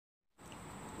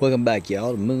Welcome back,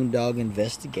 y'all, to Moondog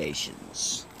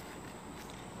Investigations.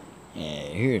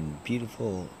 Here in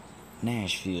beautiful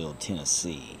Nashville,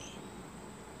 Tennessee.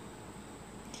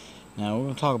 Now we're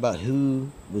going to talk about who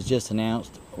was just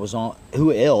announced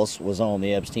who else was on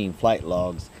the Epstein flight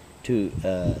logs to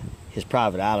his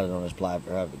private island on his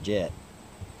private jet.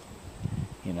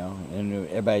 You know, and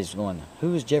everybody's going,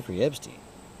 who is Jeffrey Epstein?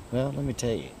 Well, let me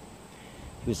tell you.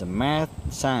 He was a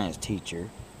math science teacher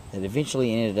that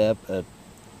eventually ended up a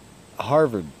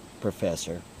Harvard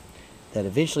professor that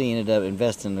eventually ended up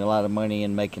investing a lot of money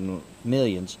and making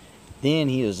millions. Then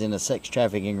he was in a sex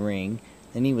trafficking ring.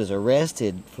 Then he was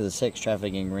arrested for the sex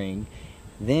trafficking ring.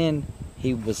 Then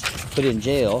he was put in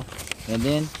jail. And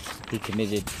then he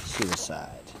committed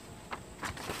suicide.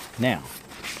 Now,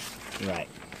 right.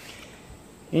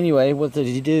 Anyway, what did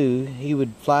he do? He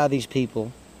would fly these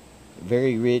people,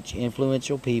 very rich,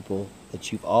 influential people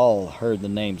that you've all heard the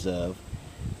names of,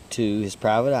 to his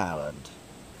private island.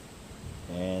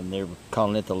 And they're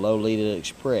calling it the Lolita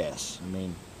Express. I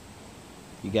mean,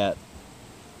 you got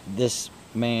this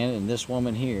man and this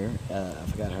woman here, I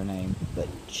forgot her name, but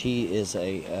she is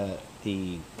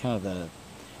the kind of the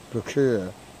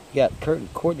procurer. You got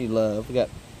Courtney Love. We got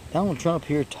Donald Trump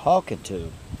here talking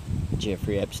to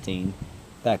Jeffrey Epstein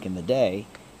back in the day.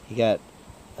 You got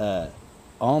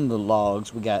on the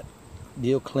logs, we got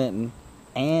Bill Clinton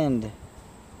and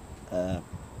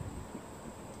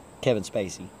Kevin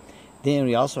Spacey. Then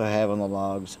we also have on the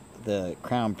logs the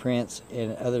Crown Prince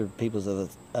and other peoples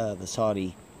of the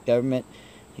Saudi government.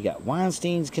 You got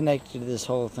Weinstein's connected to this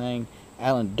whole thing.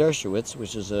 Alan Dershowitz,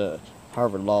 which is a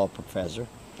Harvard law professor.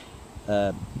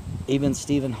 Even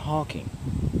Stephen Hawking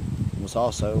was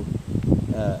also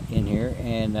in here.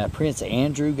 And Prince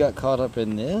Andrew got caught up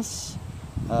in this.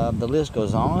 The list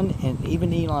goes on. And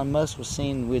even Elon Musk was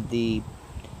seen with the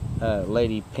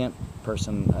lady pimp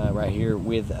person right here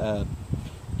with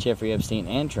Jeffrey Epstein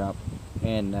and Trump.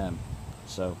 And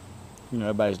so, you know,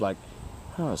 everybody's like,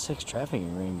 oh, a sex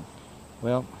trafficking ring.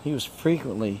 Well, he was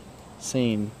frequently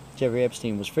seen, Jeffrey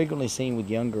Epstein was frequently seen with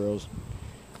young girls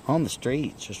on the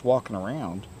streets, just walking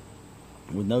around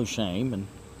with no shame. And,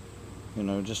 you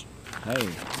know, just, hey,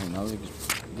 you know,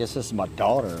 I guess this is my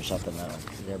daughter or something,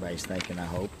 everybody's thinking, I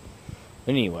hope.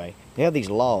 But anyway, they have these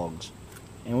logs,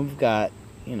 and we've got,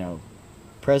 you know,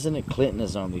 President Clinton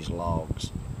is on these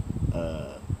logs.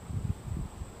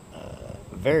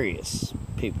 Various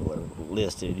people are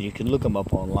listed. You can look them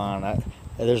up online.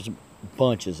 There's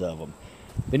bunches of them.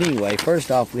 But anyway, first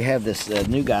off, we have this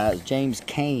new guy, James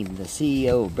Kane, the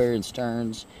CEO of Bear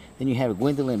Stearns. Then you have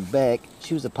Gwendolyn Beck.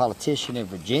 She was a politician in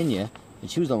Virginia, and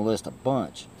she was on the list a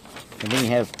bunch. And then you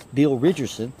have Bill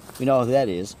Richardson. We know who that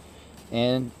is.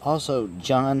 And also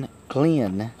John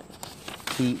Glenn,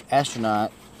 the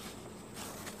astronaut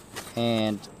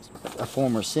and a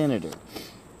former senator.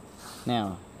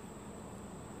 Now,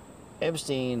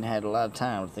 Epstein had a lot of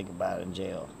time to think about it in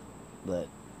jail, but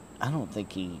I don't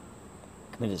think he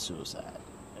committed suicide.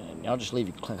 And y'all just leave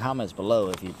your comments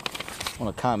below if you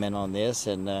want to comment on this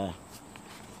and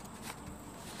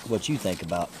what you think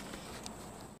about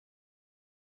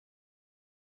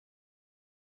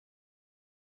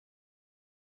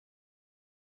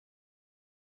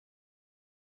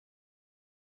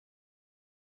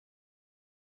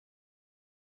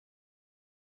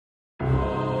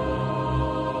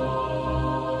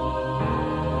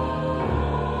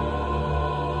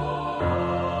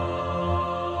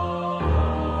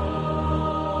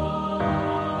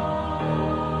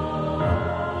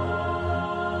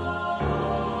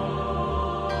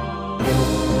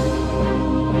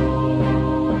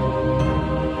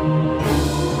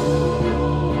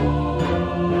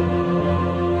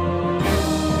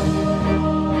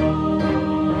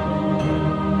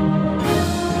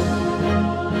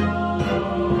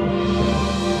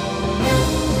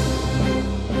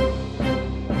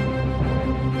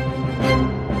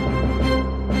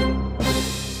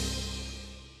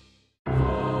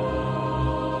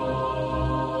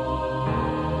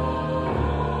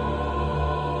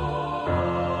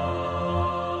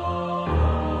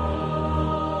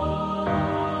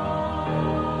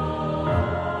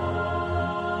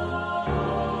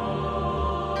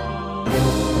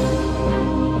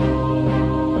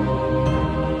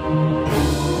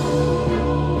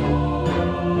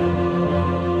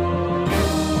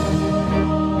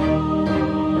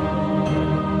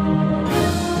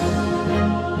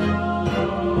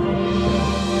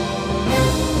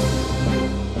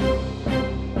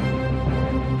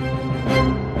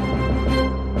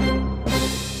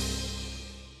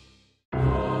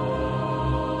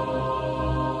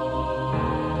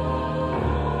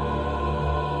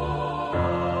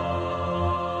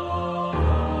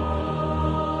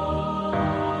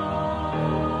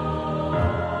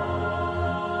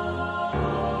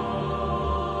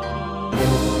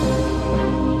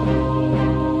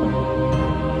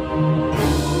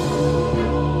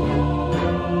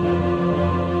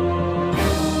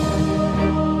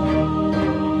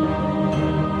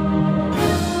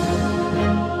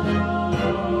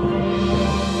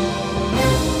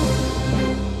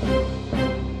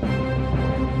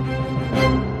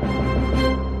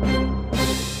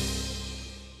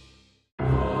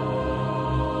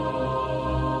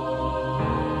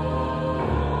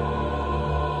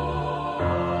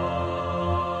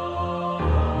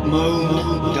moon.